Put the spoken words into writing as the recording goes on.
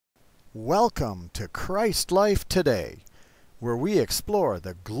Welcome to Christ Life Today, where we explore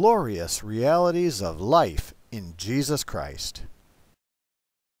the glorious realities of life in Jesus Christ.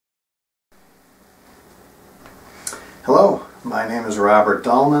 Hello, my name is Robert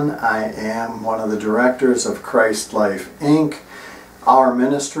Dahlman. I am one of the directors of Christ Life, Inc. Our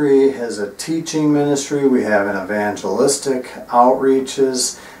ministry is a teaching ministry. We have an evangelistic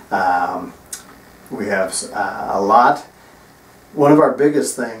outreaches. We have a lot. One of our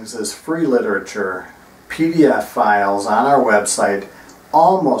biggest things is free literature, PDF files on our website.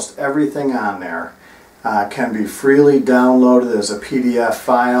 Almost everything on there can be freely downloaded as a PDF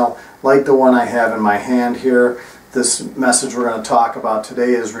file, like the one I have in my hand here. This message we're going to talk about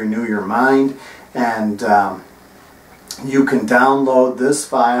today is Renew Your Mind, and you can download this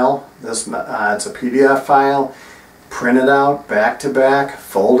file. It's a PDF file. Print it out back to back,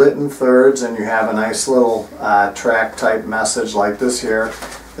 fold it in thirds, and you have a nice little tract type message like this here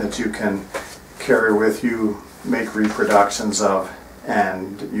that you can carry with you, make reproductions of,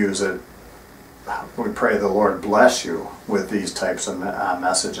 and use it. We pray the Lord bless you with these types of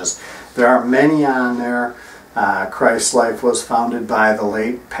messages. There are many on there. Christ Life was founded by the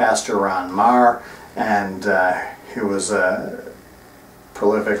late Pastor Ron Marr, and he was a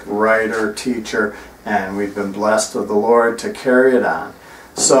prolific writer, teacher, and we've been blessed of the Lord to carry it on.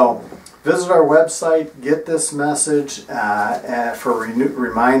 So visit our website, get this message for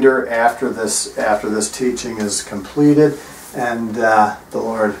reminder after this teaching is completed, and the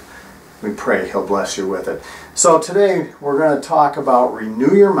Lord, we pray He'll bless you with it. So today we're going to talk about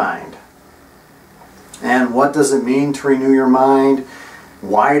renew your mind. And what does it mean to renew your mind?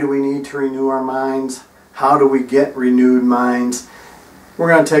 Why do we need to renew our minds? How do we get renewed minds? We're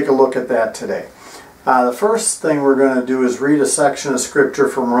going to take a look at that today. The first thing we're going to do is read a section of Scripture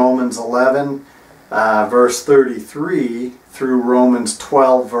from Romans 11, verse 33, through Romans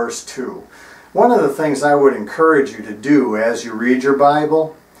 12, verse 2. One of the things I would encourage you to do as you read your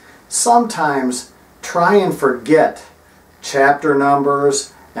Bible, sometimes try and forget chapter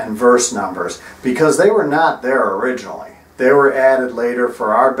numbers and verse numbers, because they were not there originally. They were added later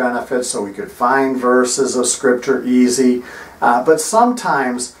for our benefit so we could find verses of Scripture easy. But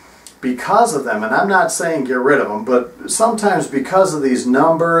sometimes because of them, and I'm not saying get rid of them, but sometimes because of these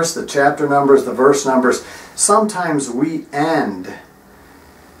numbers, the chapter numbers, the verse numbers, sometimes we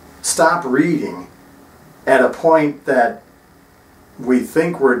stop reading at a point that we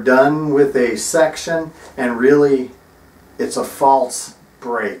think we're done with a section, and really it's a false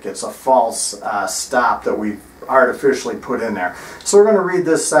break. It's a false stop that we've artificially put in there. So we're going to read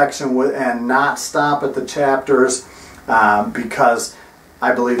this section and not stop at the chapters because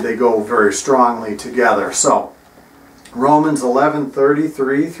I believe they go very strongly together. So Romans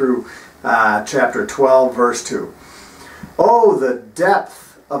 11:33 through chapter 12, verse 2. Oh, the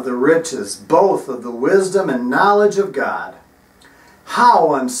depth of the riches, both of the wisdom and knowledge of God!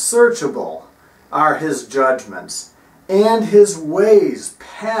 How unsearchable are His judgments, and His ways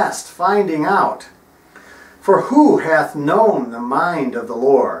past finding out. For who hath known the mind of the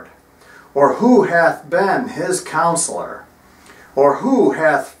Lord? Or who hath been His counselor? Or who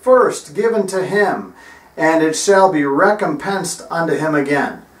hath first given to Him, and it shall be recompensed unto Him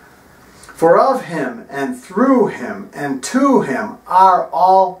again? For of Him, and through Him, and to Him are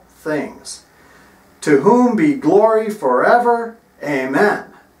all things, to whom be glory forever. Amen.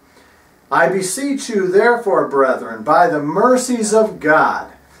 I beseech you therefore, brethren, by the mercies of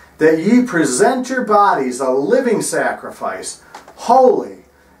God, that ye present your bodies a living sacrifice, holy,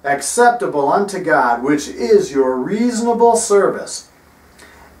 acceptable unto God, which is your reasonable service.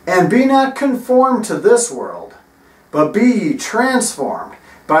 And be not conformed to this world, but be ye transformed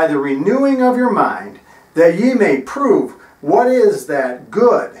by the renewing of your mind, that ye may prove what is that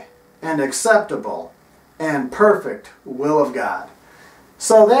good and acceptable and perfect will of God.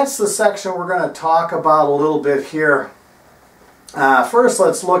 So that's the section we're going to talk about a little bit here. First,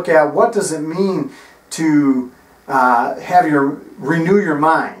 let's look at what does it mean to renew your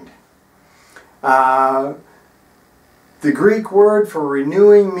mind. The Greek word for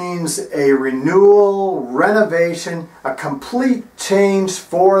renewing means a renewal, renovation, a complete change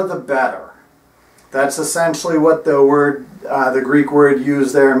for the better. That's essentially what the Greek word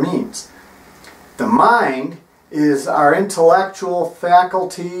used there means. The mind is our intellectual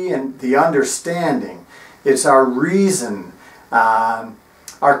faculty and the understanding. It's our reason,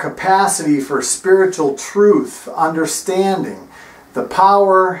 our capacity for spiritual truth, understanding, the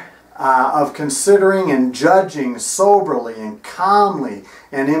power of considering and judging soberly and calmly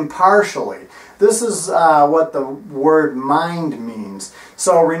and impartially. This is what the word mind means.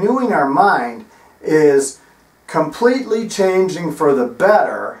 So renewing our mind is completely changing for the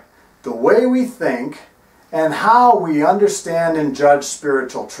better the way we think, and how we understand and judge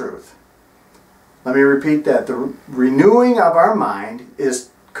spiritual truth. Let me repeat that. The renewing of our mind is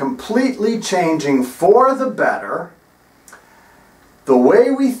completely changing for the better the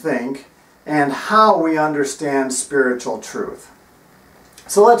way we think and how we understand spiritual truth.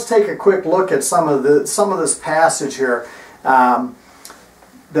 So let's take a quick look at some of this passage here that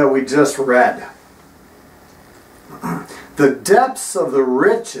we just read. The depths of the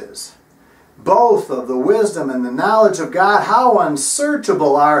riches, both of the wisdom and the knowledge of God, how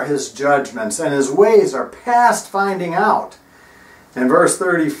unsearchable are His judgments, and His ways are past finding out. In verse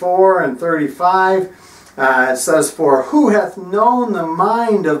 34 and 35, it says, "For who hath known the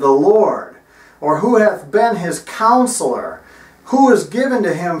mind of the Lord? Or who hath been His counselor? Who is given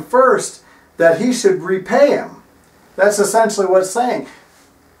to Him first that He should repay him?" That's essentially what it's saying.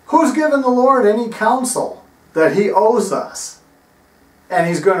 Who's given the Lord any counsel that He owes us and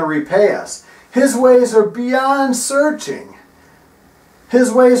He's going to repay us? His ways are beyond searching.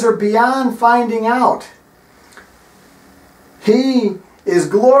 His ways are beyond finding out. He is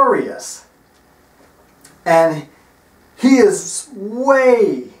glorious. And He is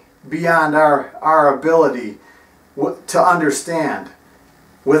way beyond our ability to understand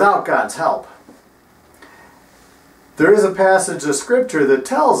without God's help. There is a passage of Scripture that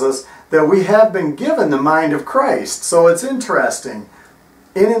tells us that we have been given the mind of Christ. So it's interesting.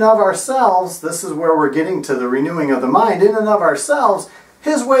 In and of ourselves, this is where we're getting to the renewing of the mind. In and of ourselves,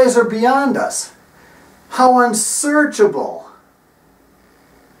 His ways are beyond us. How unsearchable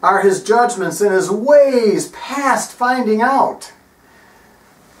are His judgments and His ways past finding out.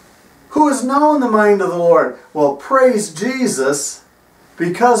 Who has known the mind of the Lord? Well, praise Jesus,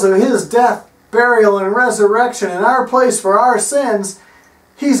 because of His death, burial, and resurrection in our place for our sins,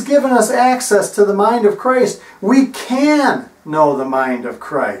 He's given us access to the mind of Christ. We can know the mind of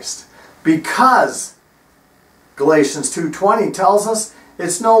Christ because Galatians 2:20 tells us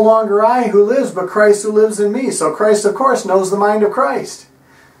it's no longer I who lives, but Christ who lives in me. So Christ, of course, knows the mind of Christ.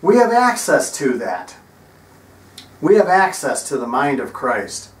 We have access to that. We have access to the mind of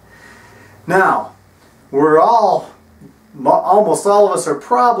Christ. Now, almost all of us are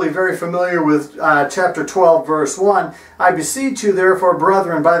probably very familiar with chapter 12, verse 1. "I beseech you, therefore,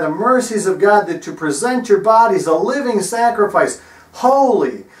 brethren, by the mercies of God, that you present your bodies a living sacrifice,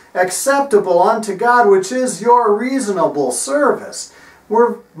 holy, acceptable unto God, which is your reasonable service."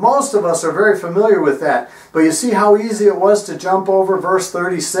 Most of us are very familiar with that. But you see how easy it was to jump over verse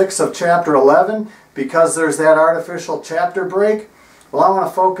 36 of chapter 11 because there's that artificial chapter break? Well, I want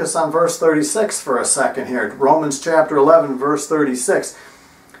to focus on verse 36 for a second here. Romans chapter 11, verse 36.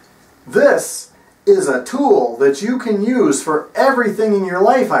 This is a tool that you can use for everything in your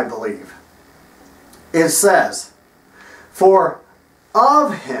life, I believe. It says, "For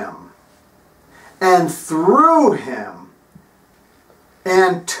of Him, and through Him,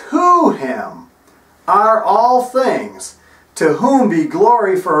 and to Him are all things, to whom be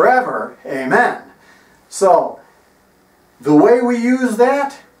glory forever. Amen." So, the way we use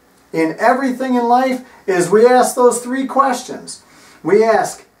that in everything in life is we ask those three questions. We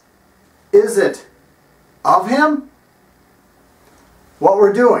ask, is it of Him? What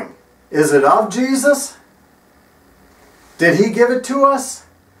we're doing. Is it of Jesus? Did He give it to us?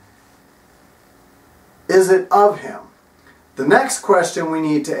 Is it of Him? The next question we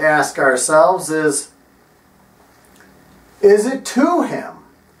need to ask ourselves is it to Him?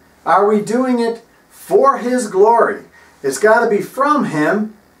 Are we doing it for His glory? It's got to be from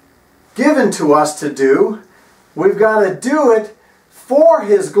Him, given to us to do. We've got to do it for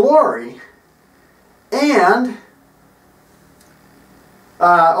His glory. And,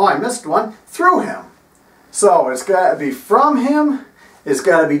 I missed one, through Him. So it's got to be from Him, it's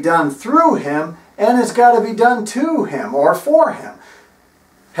got to be done through Him, and it's got to be done to Him or for Him.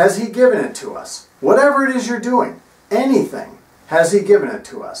 Has He given it to us? Whatever it is you're doing, anything, has He given it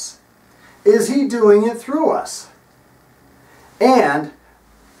to us? Is He doing it through us? And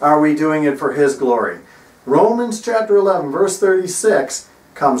are we doing it for His glory? Romans chapter 11, verse 36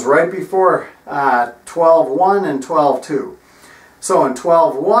 comes right before 12:1 and 12:2. So in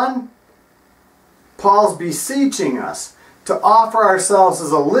 12:1, Paul's beseeching us to offer ourselves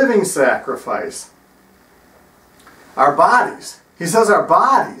as a living sacrifice. Our bodies. He says our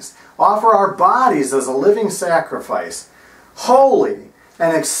bodies. Offer our bodies as a living sacrifice, holy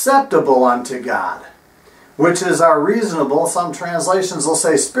and acceptable unto God, which is our reasonable, some translations will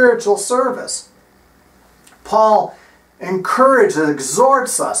say, spiritual service. Paul encourages,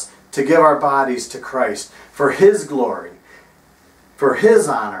 exhorts us to give our bodies to Christ for His glory, for His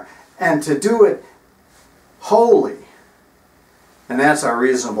honor, and to do it holy And that's our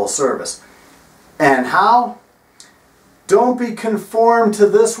reasonable service. And how? Don't be conformed to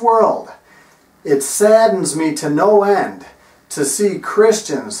this world. It saddens me to no end to see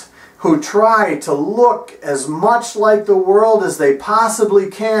Christians who try to look as much like the world as they possibly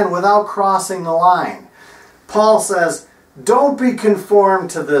can without crossing the line. Paul says, don't be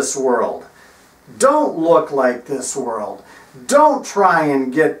conformed to this world. Don't look like this world. Don't try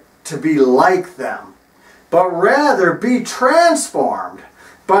and get to be like them, but rather be transformed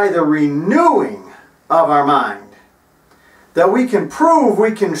by the renewing of our mind, that we can prove,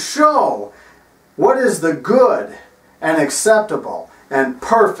 we can show what is the good and acceptable and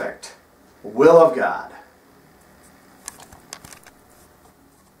perfect will of God.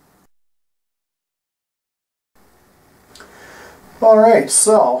 All right,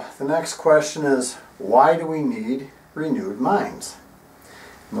 so the next question is, why do we need renewed minds?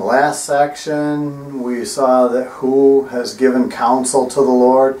 In the last section, we saw that who has given counsel to the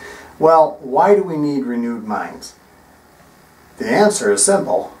Lord. Well, why do we need renewed minds? The answer is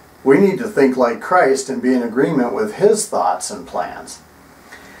simple. We need to think like Christ and be in agreement with His thoughts and plans.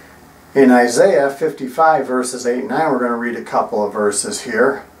 In Isaiah 55, verses 8 and 9, we're going to read a couple of verses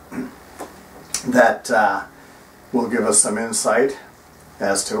here that will give us some insight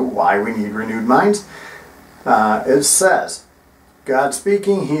as to why we need renewed minds. It says, God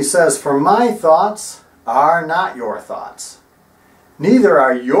speaking, He says, "For my thoughts are not your thoughts, neither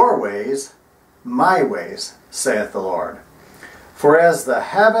are your ways my ways, saith the Lord. For as the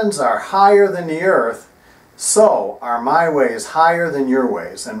heavens are higher than the earth, so are my ways higher than your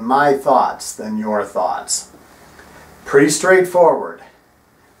ways, and my thoughts than your thoughts." Pretty straightforward.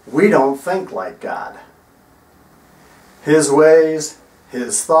 We don't think like God. His ways,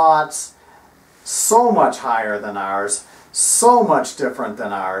 His thoughts, so much higher than ours, so much different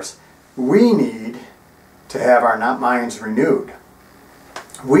than ours. We need to have our minds renewed.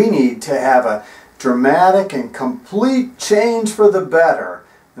 We need to have a dramatic and complete change for the better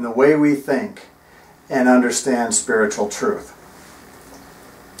in the way we think and understand spiritual truth.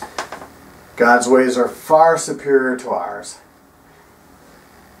 God's ways are far superior to ours.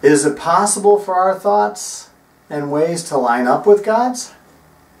 Is it possible for our thoughts and ways to line up with God's?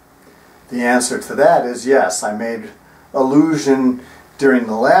 The answer to that is yes. I made allusion during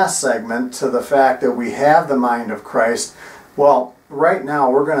the last segment to the fact that we have the mind of Christ. Well, right now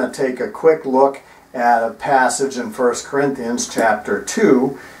we're going to take a quick look at a passage in 1 Corinthians chapter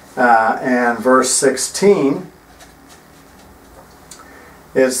 2 and verse 16.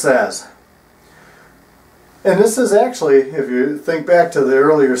 It says, and this is actually, if you think back to the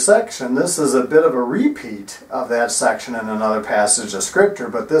earlier section, this is a bit of a repeat of that section in another passage of Scripture,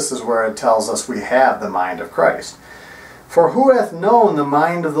 but this is where it tells us we have the mind of Christ. "For who hath known the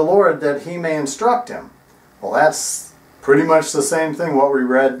mind of the Lord that He may instruct him?" Well, that's pretty much the same thing what we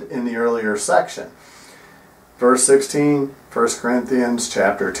read in the earlier section. Verse 16, 1 Corinthians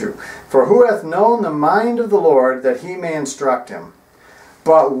chapter 2. "For who hath known the mind of the Lord that He may instruct him?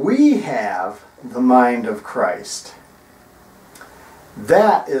 But we have the mind of Christ."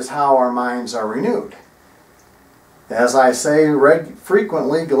 That is how our minds are renewed. As I say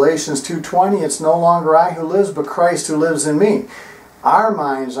frequently, Galatians 2:20, "It's no longer I who lives, but Christ who lives in me." Our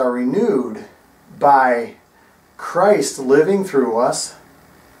minds are renewed by Christ living through us,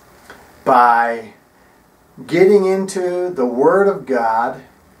 by getting into the Word of God,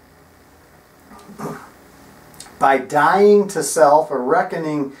 by dying to self, or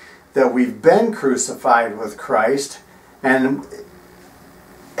reckoning that we've been crucified with Christ, and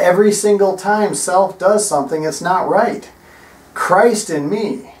every single time self does something it's not right, Christ in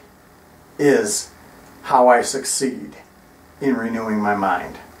me is how I succeed in renewing my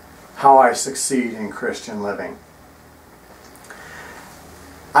mind, how I succeed in Christian living.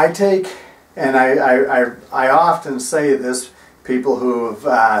 I take, and I often say this, people who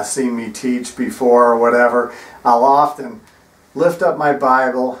have seen me teach before or whatever, I'll often lift up my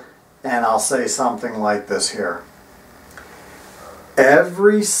Bible and I'll say something like this here.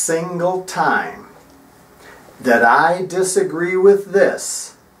 Every single time that I disagree with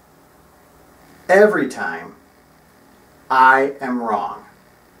this, every time, I am wrong.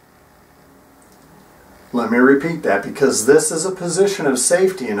 Let me repeat that, because this is a position of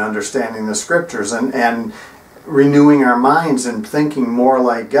safety in understanding the Scriptures and renewing our minds and thinking more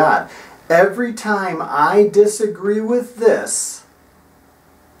like God. Every time I disagree with this,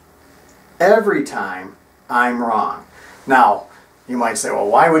 every time I'm wrong. Now, you might say, well,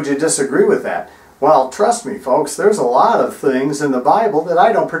 why would you disagree with that? Well, trust me, folks, there's a lot of things in the Bible that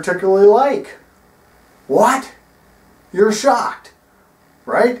I don't particularly like. What? You're shocked,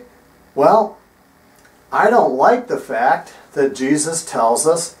 right? Well, I don't like the fact that Jesus tells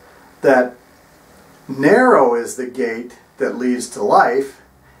us that narrow is the gate that leads to life,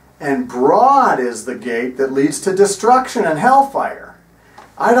 and broad is the gate that leads to destruction and hellfire.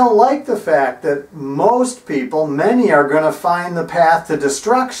 I don't like the fact that most people, many are going to find the path to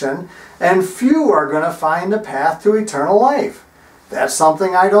destruction, and few are going to find the path to eternal life. That's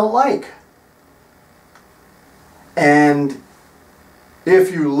something I don't like. And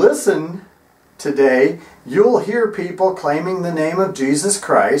if you listen today, you'll hear people claiming the name of Jesus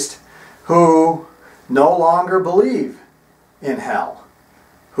Christ who no longer believe in hell,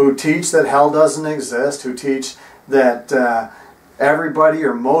 who teach that hell doesn't exist, who teach that everybody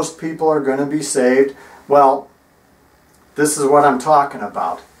or most people are going to be saved. Well, this is what I'm talking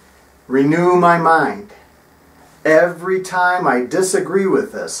about. Renew my mind. Every time I disagree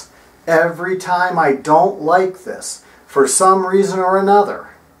with this, every time I don't like this, for some reason or another,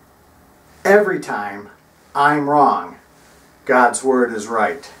 every time I'm wrong, God's Word is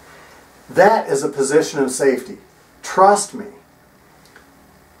right. That is a position of safety. Trust me.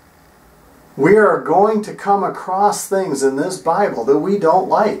 We are going to come across things in this Bible that we don't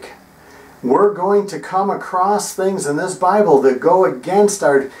like. We're going to come across things in this Bible that go against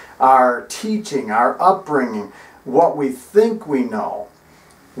our teaching, our upbringing, what we think we know.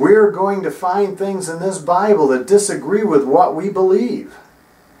 We're going to find things in this Bible that disagree with what we believe.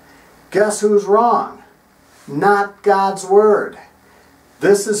 Guess who's wrong? Not God's Word.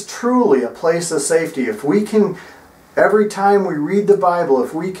 This is truly a place of safety. If we can, every time we read the Bible,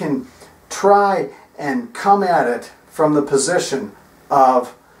 if we can try and come at it from the position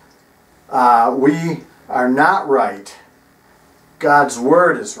of we are not right, God's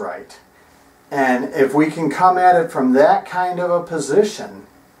Word is right. And if we can come at it from that kind of a position,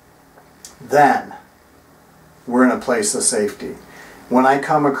 then we're in a place of safety. When I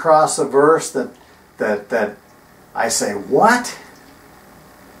come across a verse that I say, what?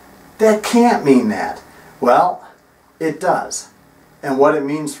 That can't mean that. Well, it does. And what it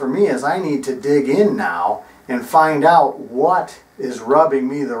means for me is I need to dig in now and find out what is rubbing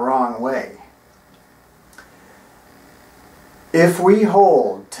me the wrong way. If we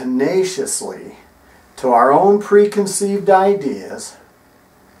hold tenaciously to our own preconceived ideas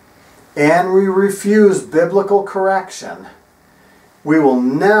and we refuse biblical correction, we will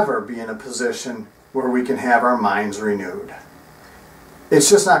never be in a position where we can have our minds renewed. It's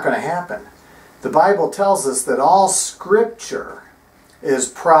just not going to happen. The Bible tells us that all Scripture is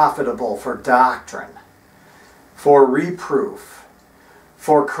profitable for doctrine, for reproof,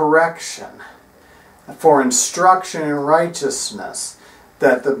 for correction, for instruction in righteousness,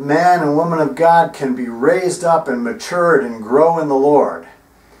 that the man and woman of God can be raised up and matured and grow in the Lord.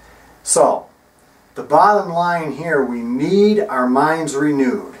 So, the bottom line here, we need our minds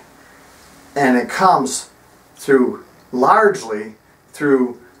renewed. And it comes largely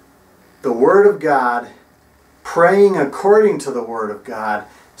through the Word of God, praying according to the Word of God,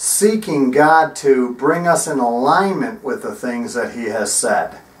 seeking God to bring us in alignment with the things that He has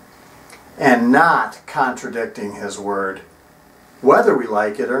said, and not contradicting His Word, whether we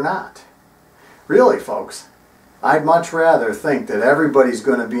like it or not. Really, folks, I'd much rather think that everybody's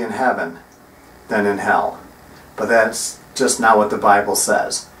going to be in heaven than in hell. But that's just not what the Bible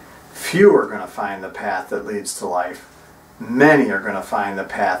says. Few are going to find the path that leads to life. Many are going to find the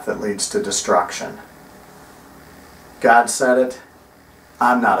path that leads to destruction. God said it.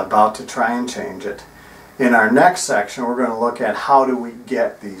 I'm not about to try and change it. In our next section, we're going to look at how do we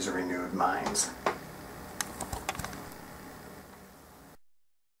get these renewed minds.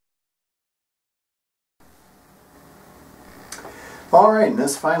 Alright, in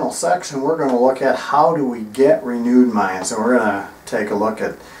this final section, we're going to look at how do we get renewed minds. And we're going to take a look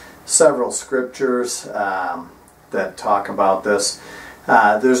at several scriptures that talk about this.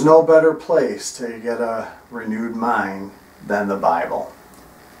 There's no better place to get a renewed mind than the Bible.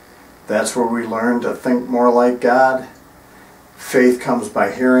 That's where we learn to think more like God. Faith comes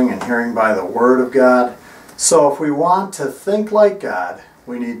by hearing, and hearing by the Word of God. So if we want to think like God,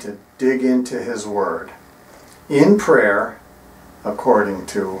 we need to dig into His Word in prayer according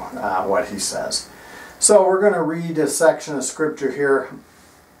to what He says. So we're going to read a section of Scripture here.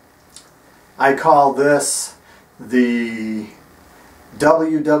 I call this the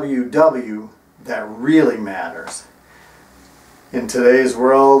WWW that really matters. In today's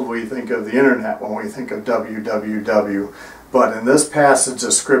world, we think of the internet when we think of WWW. But in this passage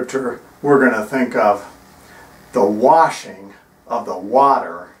of Scripture, we're going to think of the washing of the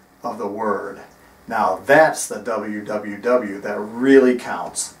water of the Word. Now that's the WWW that really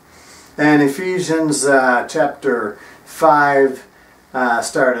counts. And Ephesians chapter 5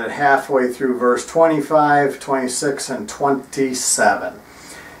 started halfway through verse 25, 26, and 27.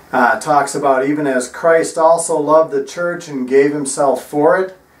 Talks about, even as Christ also loved the church and gave himself for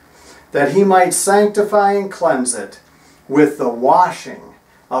it, that he might sanctify and cleanse it with the washing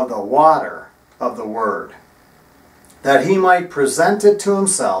of the water of the word, that he might present it to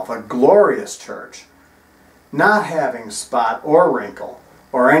himself a glorious church, not having spot or wrinkle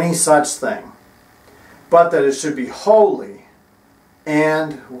or any such thing, but that it should be holy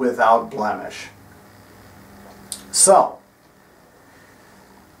and without blemish. So,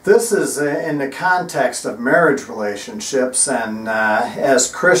 this is in the context of marriage relationships, and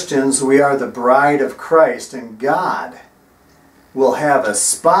as Christians, we are the bride of Christ, and God will have a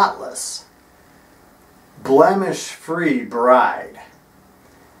spotless, blemish-free bride.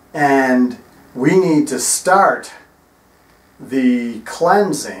 And we need to start the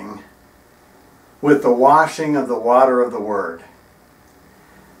cleansing with the washing of the water of the Word.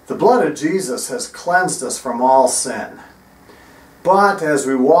 The blood of Jesus has cleansed us from all sin. But as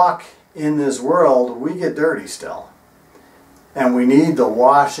we walk in this world, we get dirty still. And we need the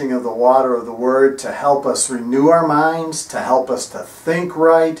washing of the water of the Word to help us renew our minds, to help us to think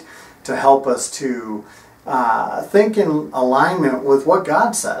right, to help us to think in alignment with what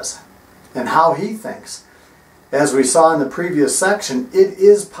God says and how He thinks. As we saw in the previous section, it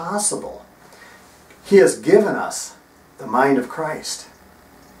is possible. He has given us the mind of Christ.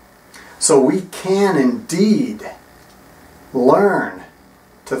 So we can indeed learn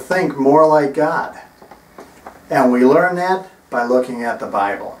to think more like God. And we learn that by looking at the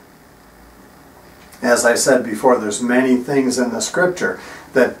Bible. As I said before, there's many things in the Scripture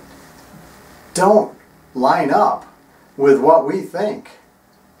that don't line up with what we think.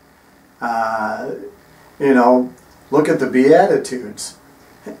 Look at the Beatitudes.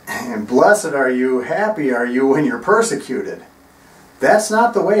 And blessed are you, happy are you when you're persecuted. That's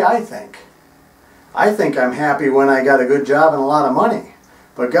not the way I think. I think I'm happy when I got a good job and a lot of money.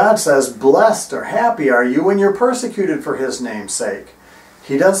 But God says, blessed or happy are you when you're persecuted for His name's sake.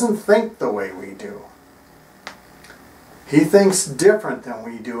 He doesn't think the way we do. He thinks different than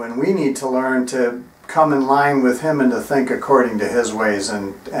we do, and we need to learn to come in line with Him and to think according to His ways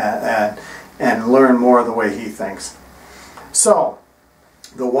and learn more the way He thinks. So,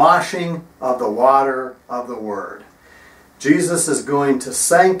 the washing of the water of the Word. Jesus is going to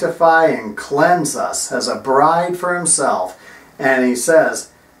sanctify and cleanse us as a bride for Himself. And He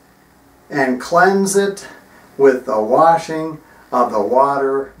says, and cleanse it with the washing of the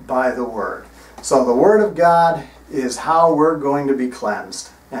water by the Word. So the Word of God is how we're going to be cleansed.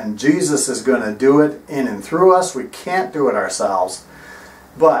 And Jesus is going to do it in and through us. We can't do it ourselves.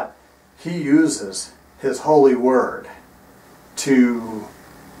 But He uses His holy Word to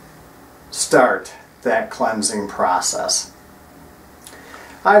start that cleansing process.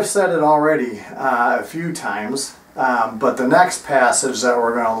 I've said it already a few times, but the next passage that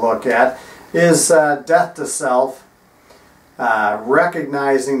we're going to look at is death to self,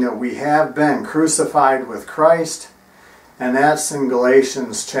 recognizing that we have been crucified with Christ, and that's in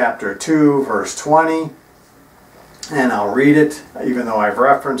Galatians chapter 2, verse 20, and I'll read it, even though I've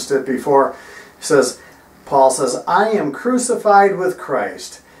referenced it before. Paul says, I am crucified with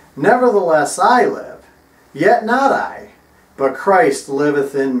Christ, nevertheless I live, yet not I, but Christ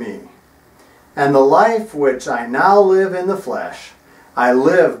liveth in me. And the life which I now live in the flesh, I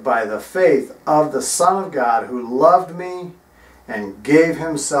live by the faith of the Son of God, who loved me and gave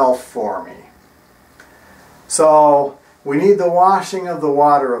Himself for me. So, we need the washing of the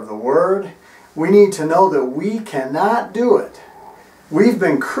water of the Word. We need to know that we cannot do it. We've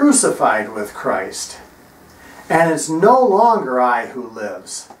been crucified with Christ. And it's no longer I who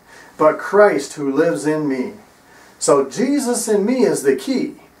lives, but Christ who lives in me. So Jesus in me is the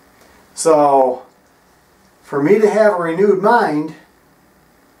key. So for me to have a renewed mind,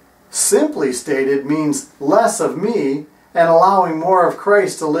 simply stated, means less of me and allowing more of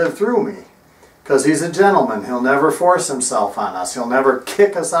Christ to live through me. Because He's a gentleman. He'll never force Himself on us. He'll never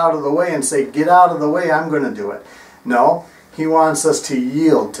kick us out of the way and say, get out of the way, I'm going to do it. No, He wants us to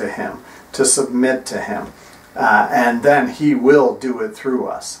yield to Him, to submit to Him. And then He will do it through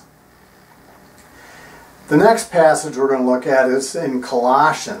us. The next passage we're going to look at is in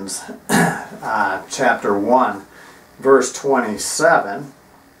Colossians chapter 1, verse 27,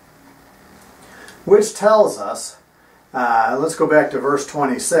 which tells us, let's go back to verse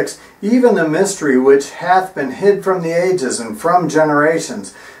 26, even the mystery which hath been hid from the ages and from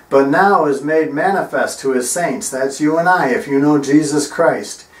generations, but now is made manifest to His saints. That's you and I. If you know Jesus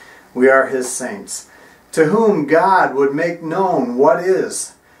Christ, we are His saints, to whom God would make known what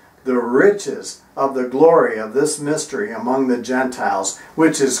is the riches of the glory of this mystery among the Gentiles,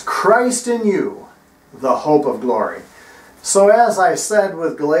 which is Christ in you, the hope of glory. So as I said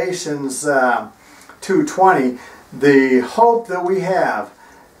with Galatians 2:20, the hope that we have,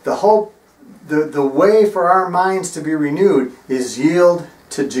 the way for our minds to be renewed is yield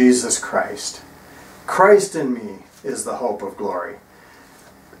to Jesus Christ. Christ in me is the hope of glory.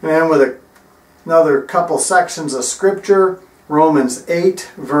 And with another couple sections of Scripture, Romans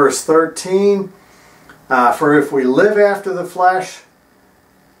 8 verse 13, for if we live after the flesh,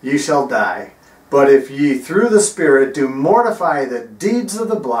 ye shall die. But if ye through the Spirit do mortify the deeds of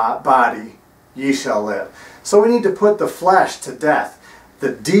the body, ye shall live. So we need to put the flesh to death,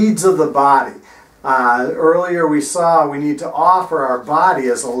 the deeds of the body. Earlier we saw we need to offer our body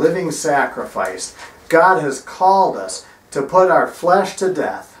as a living sacrifice. God has called us to put our flesh to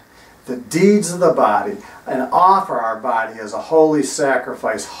death, the deeds of the body, and offer our body as a holy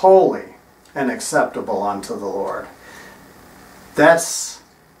sacrifice, holy and acceptable unto the Lord. That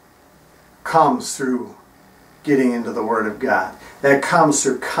comes through getting into the Word of God. That comes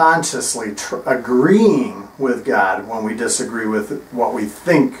through consciously agreeing with God when we disagree with what we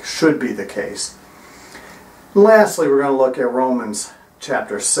think should be the case. Lastly, we're going to look at Romans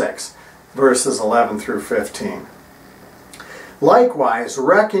chapter 6, verses 11 through 15. Likewise,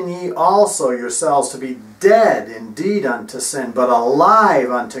 reckon ye also yourselves to be dead indeed unto sin, but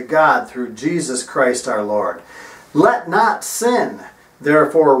alive unto God through Jesus Christ our Lord. Let not sin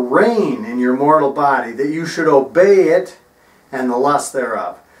therefore reign in your mortal body, that you should obey it and the lust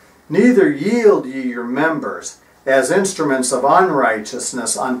thereof. Neither yield ye your members as instruments of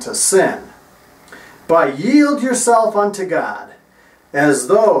unrighteousness unto sin, but yield yourself unto God as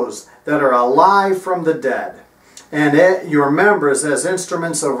those that are alive from the dead, and your members as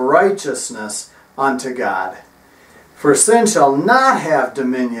instruments of righteousness unto God. For sin shall not have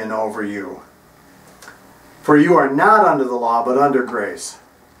dominion over you, for you are not under the law, but under grace.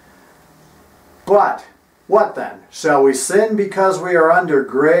 But what then? Shall we sin because we are under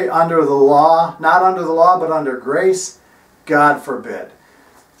the law, not under the law, but under grace? God forbid.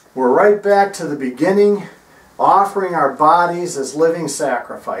 We're right back to the beginning, offering our bodies as living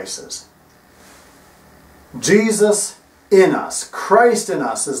sacrifices. Jesus in us, Christ in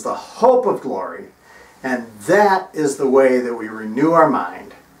us, is the hope of glory, and that is the way that we renew our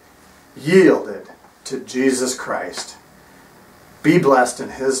mind, yielded to Jesus Christ. Be blessed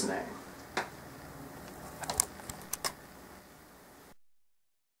in His name.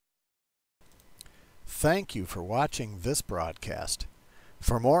 Thank you for watching this broadcast.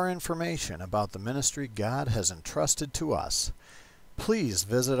 For more information about the ministry God has entrusted to us, please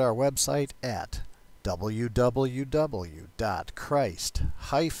visit our website at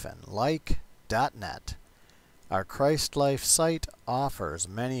www.christ-like.net. Our Christ Life site offers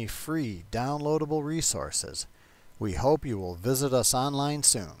many free downloadable resources. We hope you will visit us online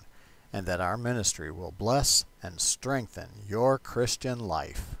soon, and that our ministry will bless and strengthen your Christian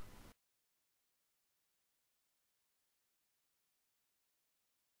life.